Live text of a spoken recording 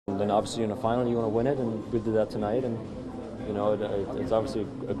then obviously in a final you want to win it, and we did that tonight, and you know it's obviously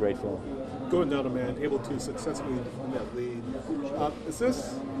a great feeling. Going down a man, able to successfully defend that lead. Is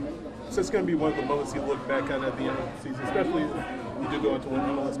this going to be one of the moments you look back on at the end of the season, especially if you do go on to win the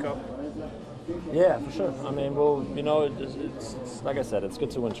MLS Cup? Yeah, for sure. I mean, well, you know, it's like I said, it's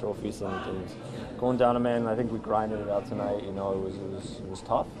good to win trophies, and going down a man, I think we grinded it out tonight. You know, it was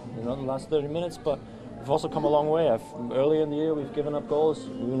tough, you know, the last 30 minutes, but we've also come a long way. Earlier in the year, we've given up goals.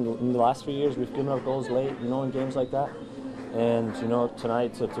 In the last 3 years, we've given up goals late, you know, in games like that. And, you know,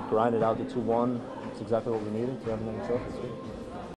 tonight to grind it out to 2-1, it's exactly what we needed to have another trophy.